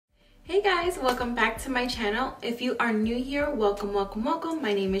Hey guys, welcome back to my channel. If you are new here, welcome.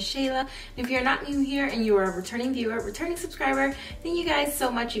 My name is Shayla. If you're not new here and you are a returning viewer, returning subscriber, thank you guys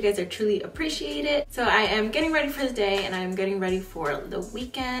so much. You guys are truly appreciated. So I am getting ready for the day and I'm getting ready for the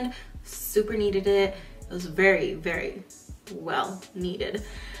weekend. Super needed it. It was very, very well needed.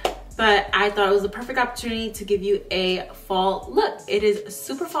 But I thought it was the perfect opportunity to give you a fall look. It is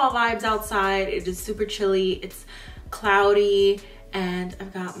super fall vibes outside. It is super chilly. It's cloudy. And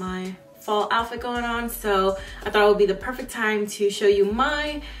I've got my fall outfit going on, so I thought it would be the perfect time to show you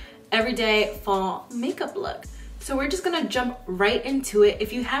my everyday fall makeup look. So we're just gonna jump right into it.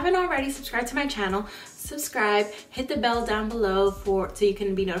 If you haven't already, subscribe to my channel, subscribe, hit the bell down below so you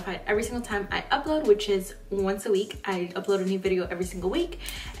can be notified every single time I upload, which is once a week. I upload a new video every single week.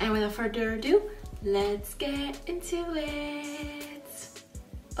 And without further ado, let's get into it.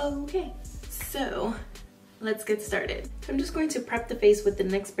 Okay, so let's get started. So I'm just going to prep the face with the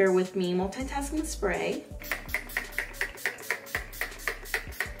NYX Bear With Me Multitasking Spray.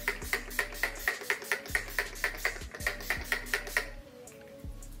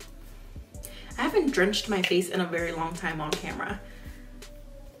 I haven't drenched my face in a very long time on camera.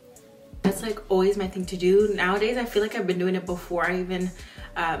 That's like always my thing to do. Nowadays, I feel like I've been doing it before I even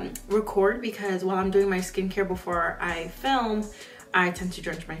record, because while I'm doing my skincare before I film, I tend to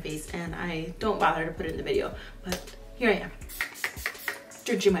drench my face and I don't bother to put it in the video, but here I am,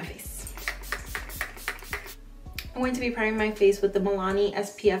 drenching my face. I'm going to be priming my face with the Milani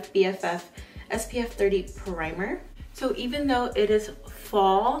SPF BFF SPF 30 primer. So even though it is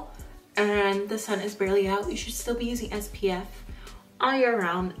fall and the sun is barely out, you should still be using SPF all year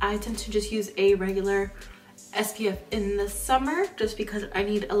round. I tend to just use a regular SPF in the summer just because I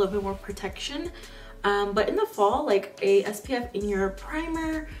need a little bit more protection. But in the fall, like a SPF in your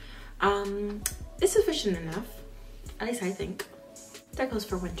primer is sufficient enough. At least I think. That goes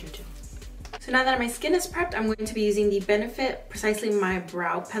for winter too. So now that my skin is prepped, I'm going to be using the Benefit Precisely My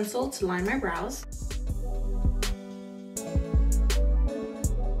Brow Pencil to line my brows.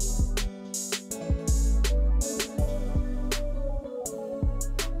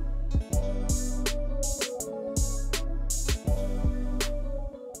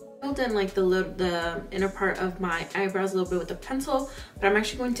 In like the inner part of my eyebrows a little bit with the pencil, but I'm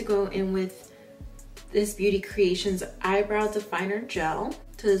actually going to go in with this Beauty Creations eyebrow definer gel.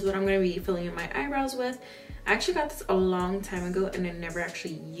 So this is what I'm going to be filling in my eyebrows with. I actually got this a long time ago and I never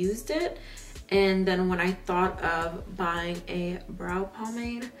actually used it, and then when I thought of buying a brow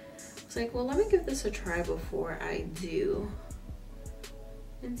pomade, I was like, well, let me give this a try before I do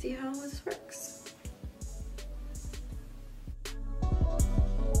and see how this works.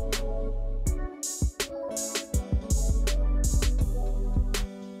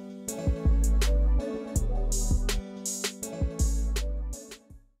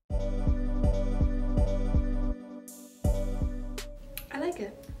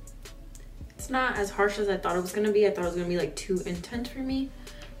 It's not as harsh as I thought it was gonna be. I thought it was gonna be like too intense for me,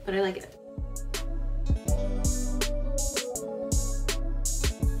 but I like it.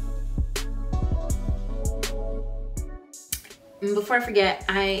 And before I forget,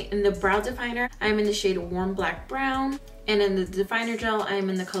 in the brow definer, I'm in the shade Warm Black Brown, and in the definer gel, I'm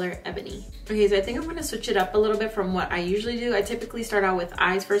in the color Ebony. Okay, so I think I'm gonna switch it up a little bit from what I usually do. I typically start out with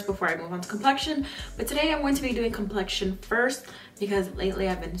eyes first before I move on to complexion, but today I'm going to be doing complexion first because lately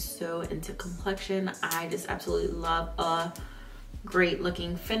I've been so into complexion. I just absolutely love a great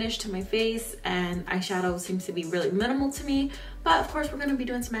looking finish to my face, and eyeshadow seems to be really minimal to me. But of course we're going to be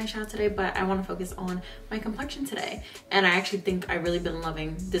doing some eyeshadow today, but I want to focus on my complexion today. And I actually think I've really been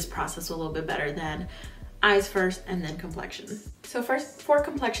loving this process a little bit better than eyes first and then complexion. So first, for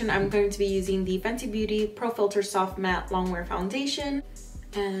complexion, I'm going to be using the Fenty Beauty Pro Filter Soft Matte Longwear Foundation,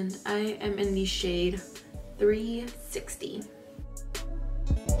 and I am in the shade 360.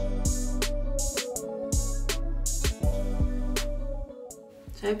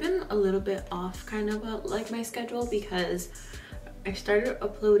 So I've been a little bit off kind of like my schedule because I started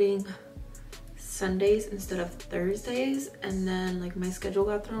uploading Sundays instead of Thursdays, and then like my schedule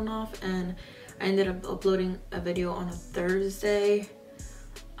got thrown off and I ended up uploading a video on a Thursday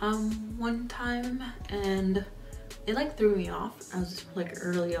one time, and it like threw me off. I was like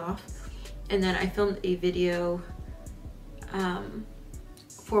early off, and then I filmed a video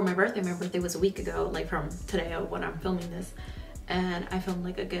for my birthday. My birthday was a week ago, like from today when I'm filming this, and I filmed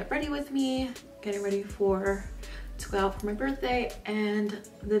like a get ready with me, getting ready to go out for my birthday, and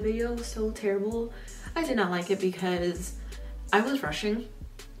the video was so terrible. I did not like it because I was rushing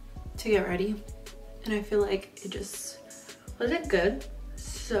to get ready and I feel like it just wasn't good.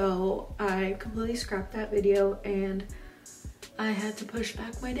 So I completely scrapped that video and I had to push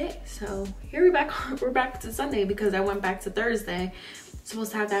back my day. So here we're back to Sunday because I went back to Thursday.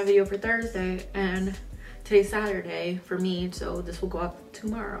 Supposed to have that video for Thursday, and today's Saturday for me, so this will go up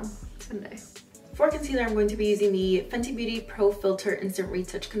tomorrow, Sunday. For concealer, I'm going to be using the Fenty Beauty Pro Filter Instant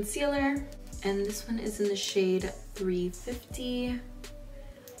Retouch Concealer, and this one is in the shade 350.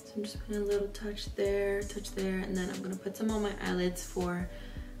 So I'm just putting a little touch there, and then I'm gonna put some on my eyelids for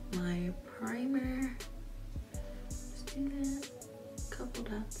my primer. Just do that, couple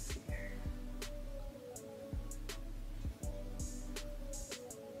dots here.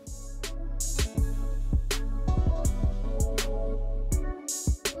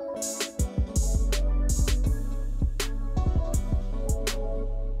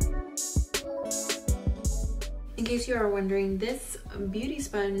 In case you are wondering, this beauty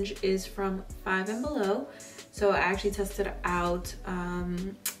sponge is from 5 and Below. So I actually tested out,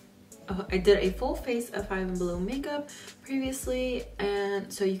 I did a full face of 5 and Below makeup previously,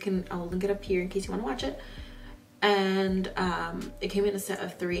 and so I'll link it up here in case you want to watch it. And it came in a set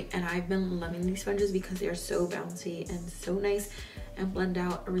of 3, and I've been loving these sponges because they are so bouncy and so nice and blend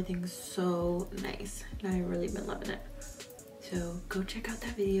out everything so nice, and I've really been loving it. So go check out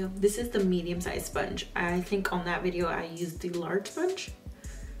that video. This is the medium-sized sponge. I think on that video I used the large sponge,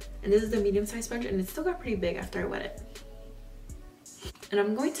 and this is the medium-sized sponge, and it still got pretty big after I wet it. And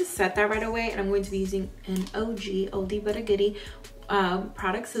I'm going to set that right away, and I'm going to be using an oldie but a goodie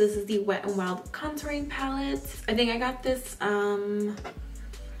product. So this is the Wet n Wild contouring palette. I think I got this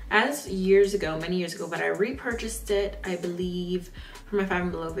as years ago, many years ago, but I repurchased it, I believe, for my 5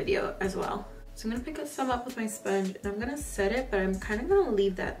 and Below video as well. So I'm gonna pick some up with my sponge, and I'm gonna set it, but I'm kind of gonna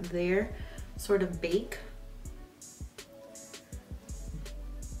leave that there, sort of bake.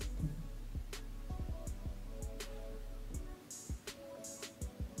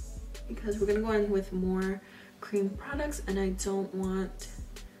 Because we're gonna go in with more cream products, and I don't want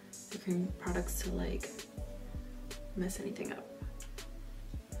the cream products to like mess anything up.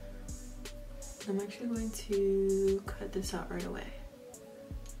 I'm actually going to cut this out right away.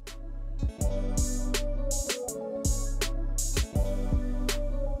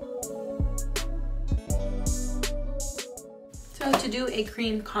 So to do a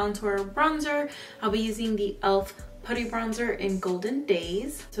cream contour bronzer, I'll be using the e.l.f. Putty Bronzer in Golden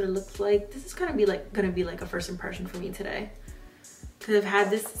Daze. So it looks like this is gonna be like a first impression for me today, because I've had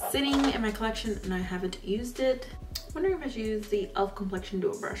this sitting in my collection and I haven't used it. I'm wondering if I should use the e.l.f. Complexion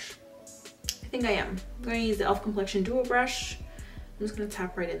Duo Brush. I think I am. I'm going to use the e.l.f. Complexion Duo Brush. I'm just gonna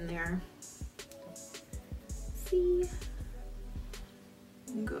tap right in there. See?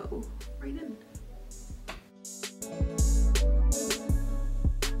 And go right in.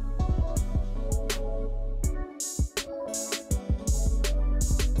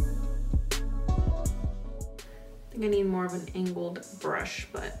 I think I need more of an angled brush,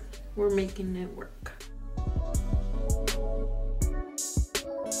 but we're making it work.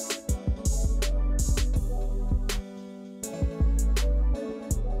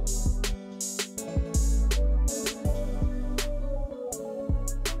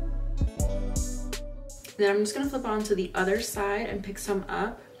 Then I'm just gonna flip on to the other side and pick some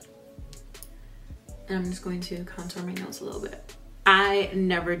up. And I'm just going to contour my nose a little bit. I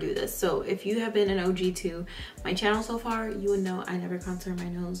never do this, so if you have been an OG to my channel so far, you would know I never contour my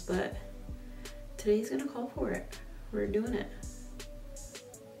nose, but today's gonna call for it. We're doing it.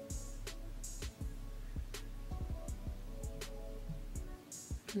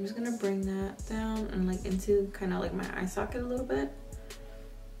 I'm just gonna bring that down and like into kind of like my eye socket a little bit.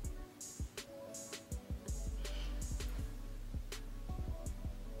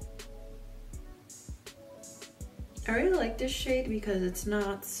 I really like this shade because it's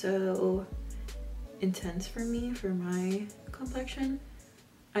not so intense for me, for my complexion.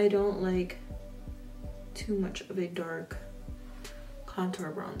 I don't like too much of a dark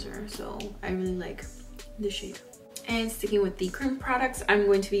contour bronzer, so I really like this shade. And sticking with the cream products, I'm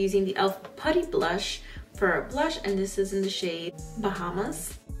going to be using the e.l.f. Putty Blush for a blush, and this is in the shade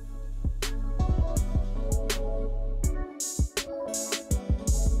Bahamas.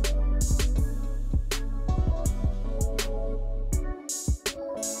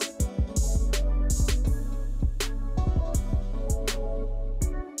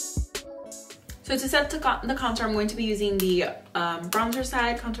 So to set the contour, I'm going to be using the contour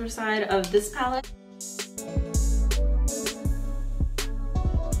side of this palette.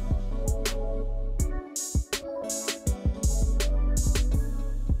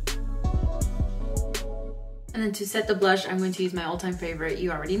 And then to set the blush, I'm going to use my all-time favorite,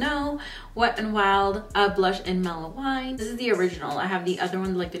 you already know, Wet n Wild blush in Mellow Wine. This is the original. I have the other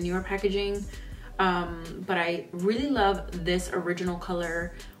one, like the newer packaging but I really love this original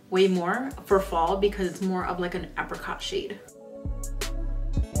color way more for fall because it's more of like an apricot shade.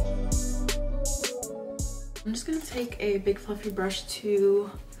 I'm just gonna take a big fluffy brush to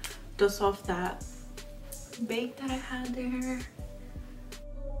dust off that bake that I had there.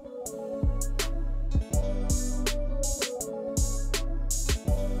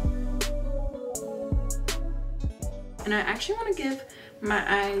 And I actually want to give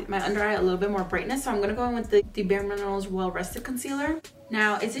my under eye a little bit more brightness, so I'm gonna go in with the Bare Minerals Well Rested Concealer.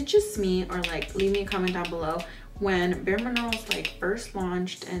 Now, is it just me, or like leave me a comment down below, when Bare Minerals like first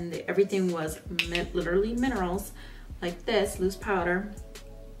launched and everything was literally minerals like this loose powder,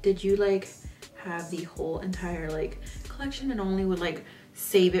 did you like have the whole entire like collection and only would like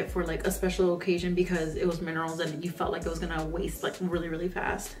save it for like a special occasion because it was minerals and you felt like it was gonna waste like really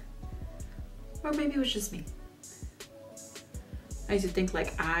fast? Or maybe it was just me. I used to think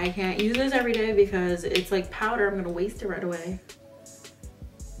like, I can't use this every day because it's like powder, I'm gonna waste it right away.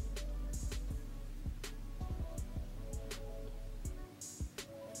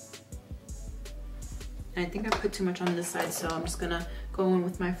 And I think I put too much on this side, so I'm just gonna go in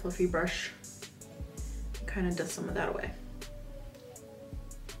with my fluffy brush and kind of dust some of that away.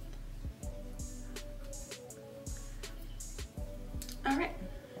 All right,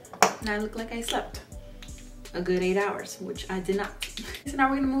 now I look like I slept a good 8 hours, which I did not. So now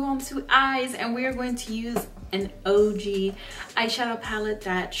we're gonna move on to eyes, and we are going to use an OG eyeshadow palette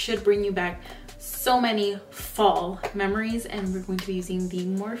that should bring you back so many fall memories, and we're going to be using the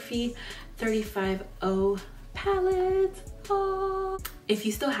Morphe 350 palette. Oh. If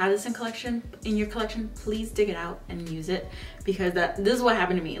you still have this in your collection, please dig it out and use it, because this is what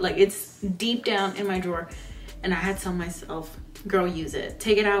happened to me. Like, it's deep down in my drawer and I had to tell myself, girl, use it,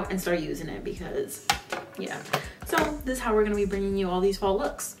 take it out and start using it, because yeah. So this is how we're gonna be bringing you all these fall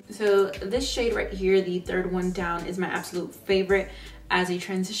looks. So this shade right here, the third one down, is my absolute favorite as a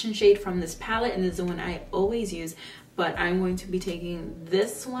transition shade from this palette, and this is the one I always use. But I'm going to be taking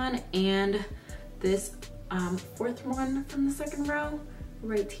this one and this fourth one from the second row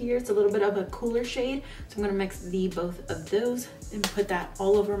right here. It's a little bit of a cooler shade, so I'm gonna mix both of those and put that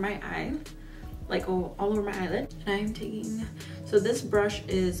all over my eye, like all over my eyelid. And I'm taking, so this brush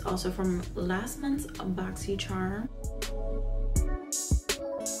is also from last month's BoxyCharm.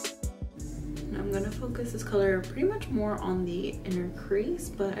 And I'm gonna focus this color pretty much more on the inner crease,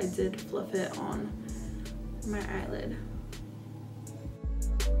 but I did fluff it on my eyelid.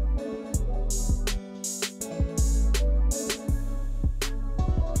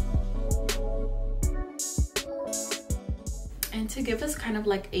 And to give us kind of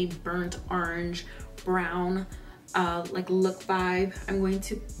like a burnt orange brown like look vibe, I'm going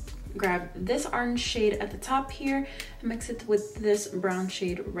to grab this orange shade at the top here and mix it with this brown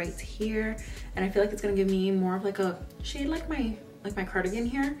shade right here, and I feel like it's gonna give me more of like a shade like my cardigan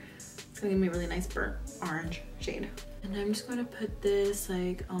here. It's gonna give me a really nice burnt orange shade. And I'm just gonna put this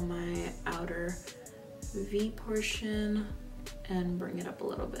like on my outer V portion and bring it up a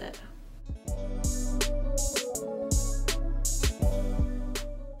little bit.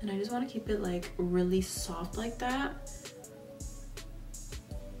 And I just want to keep it like really soft like that,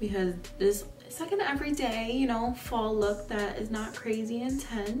 because this is like an everyday, you know, fall look that is not crazy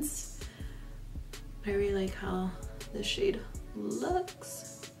intense. I really like how this shade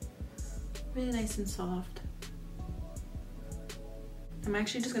looks. Really nice and soft. I'm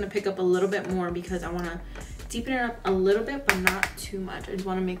actually just gonna pick up a little bit more because I want to deepen it up a little bit, but not too much. I just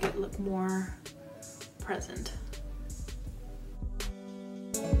want to make it look more present.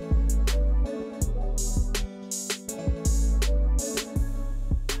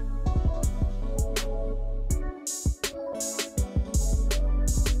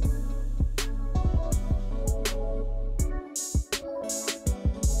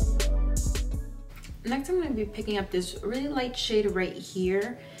 Next, I'm going to be picking up this really light shade right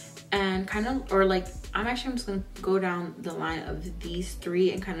here, and kind of, or like, I'm just going to go down the line of these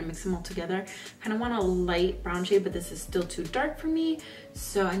three and kind of mix them all together. Kind of want a light brown shade, but this is still too dark for me,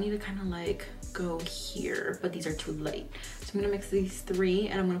 so I need to kind of like go here, but these are too light. So I'm going to mix these three,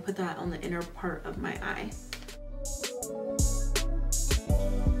 and I'm going to put that on the inner part of my eye.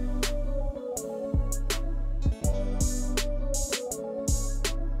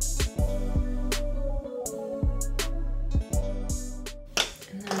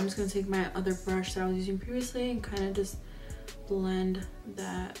 I'm just going to take my other brush that I was using previously and kind of just blend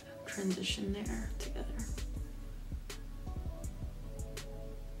that transition there together.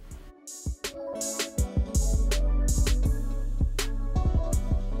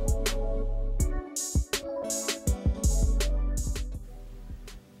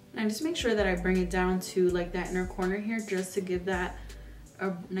 And just make sure that I bring it down to like that inner corner here, just to give that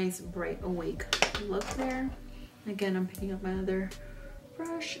a nice bright awake look there. Again, I'm picking up my other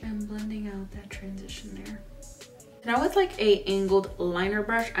brush and blending out that transition there. Now with like a angled liner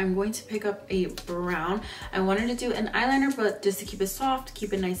brush, I'm going to pick up a brown. I wanted to do an eyeliner, but just to keep it soft,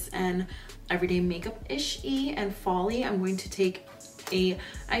 keep it nice and everyday makeup-ish-y and fall-y, I'm going to take a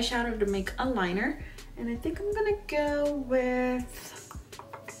eyeshadow to make a liner. And I think I'm gonna go with,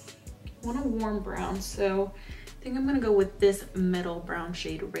 I want a warm brown, so I think I'm gonna go with this metal brown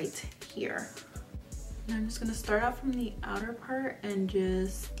shade right here. And I'm just gonna start out from the outer part and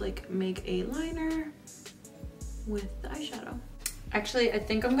just like make a liner with the eyeshadow. Actually, I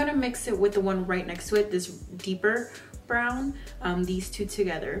think I'm gonna mix it with the one right next to it, this deeper brown, these two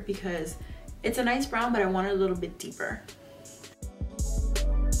together, because it's a nice brown, but I want it a little bit deeper.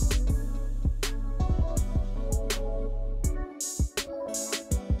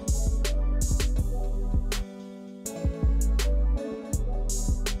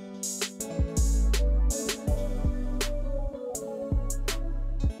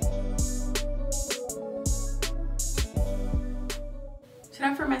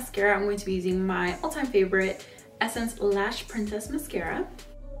 Now for mascara, I'm going to be using my all-time favorite Essence Lash Princess Mascara.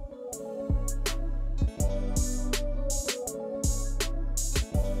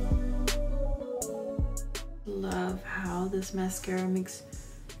 Love how this mascara makes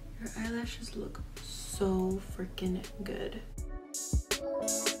your eyelashes look so freaking good.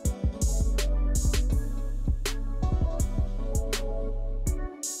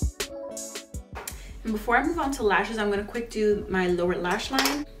 And before I move on to lashes, I'm gonna quick do my lower lash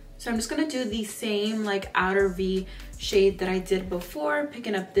line. So I'm just gonna do the same like outer V shade that I did before,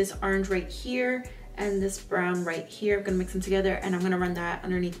 picking up this orange right here and this brown right here. I'm gonna mix them together and I'm gonna run that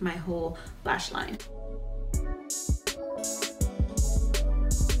underneath my whole lash line.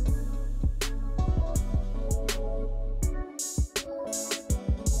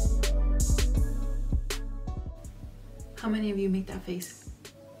 How many of you make that face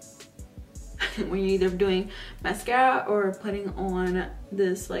when you're either doing mascara or putting on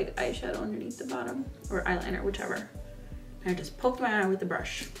this like eyeshadow underneath the bottom, or eyeliner, whichever? I just poked my eye with the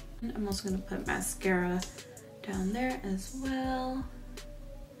brush. And I'm also gonna put mascara down there as well.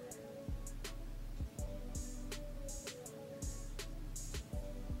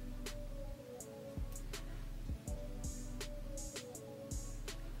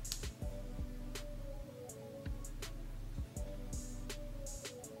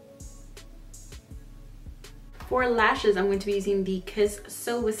 For lashes, I'm going to be using the Kiss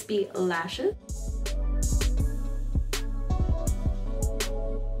So Wispy lashes.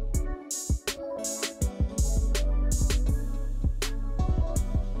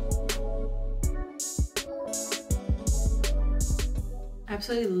 I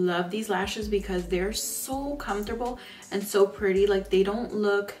absolutely love these lashes because they're so comfortable and so pretty. Like, they don't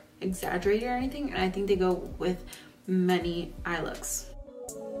look exaggerated or anything, and I think they go with many eye looks.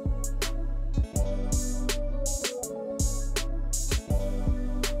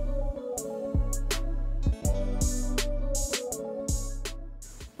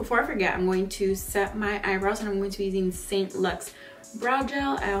 Before I forget, I'm going to set my eyebrows, and I'm going to be using St. Luxe brow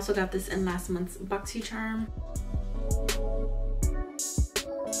gel. I also got this in last month's BoxyCharm.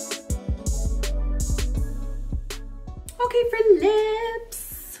 Okay, for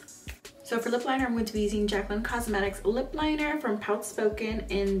lips. So for lip liner, I'm going to be using Jaclyn Cosmetics lip liner from Pout Spoken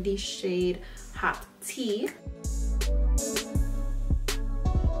in the shade Hot Tea.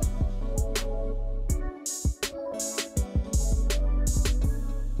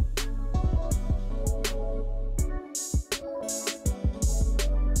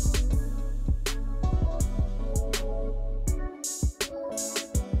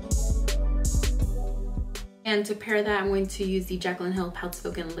 And to pair that, I'm going to use the Jaclyn Hill Pout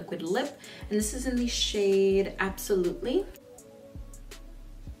Spoken Liquid Lip. And this is in the shade Absolutely.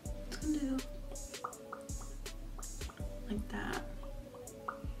 Just gonna do like that.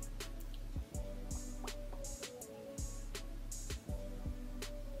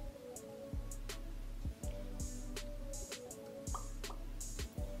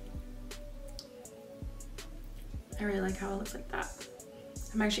 I really like how it looks like that.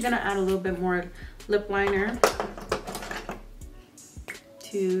 I'm actually gonna add a little bit more lip liner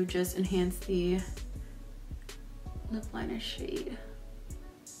to just enhance the lip liner shade.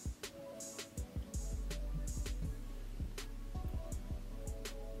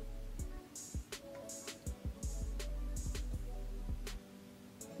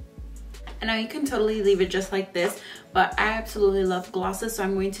 And now you can totally leave it just like this, but I absolutely love glosses, so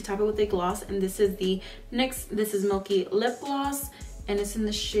I'm going to top it with a gloss, and this is the NYX This Is Milky lip gloss and it's in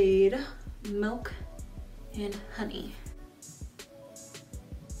the shade Milk and Honey.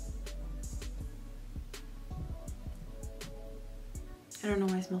 I don't know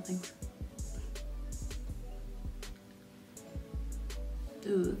why I smell things.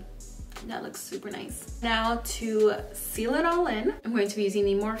 Ooh, that looks super nice. Now to seal it all in, I'm going to be using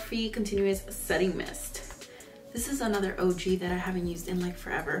the Morphe Continuous Setting Mist. This is another OG that I haven't used in like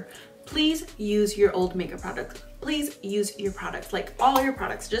forever. Please use your old makeup products. Please use your products, like all your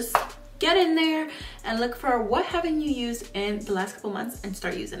products. Just get in there and look for what haven't you used in the last couple months and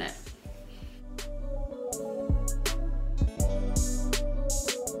start using it.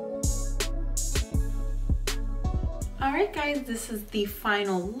 Alright guys, this is the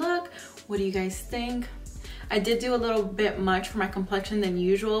final look. What do you guys think? I did do a little bit much for my complexion than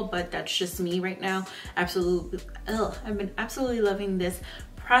usual, but that's just me right now. Absolutely, I've been absolutely loving this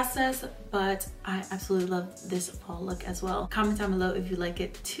process, but I absolutely love this fall look as well. Comment down below if you like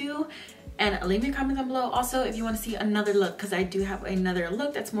it too, and leave me a comment down below also if you want to see another look, because I do have another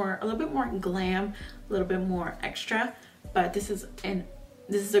look that's a little bit more glam, a little bit more extra, but this is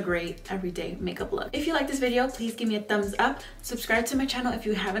a great everyday makeup look. If you like this video, please give me a thumbs up, subscribe to my channel if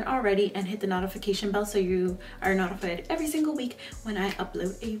you haven't already, and hit the notification bell so you are notified every single week when I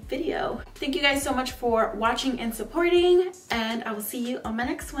upload a video. Thank you guys so much for watching and supporting, and I will see you on my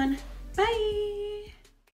next one. Bye!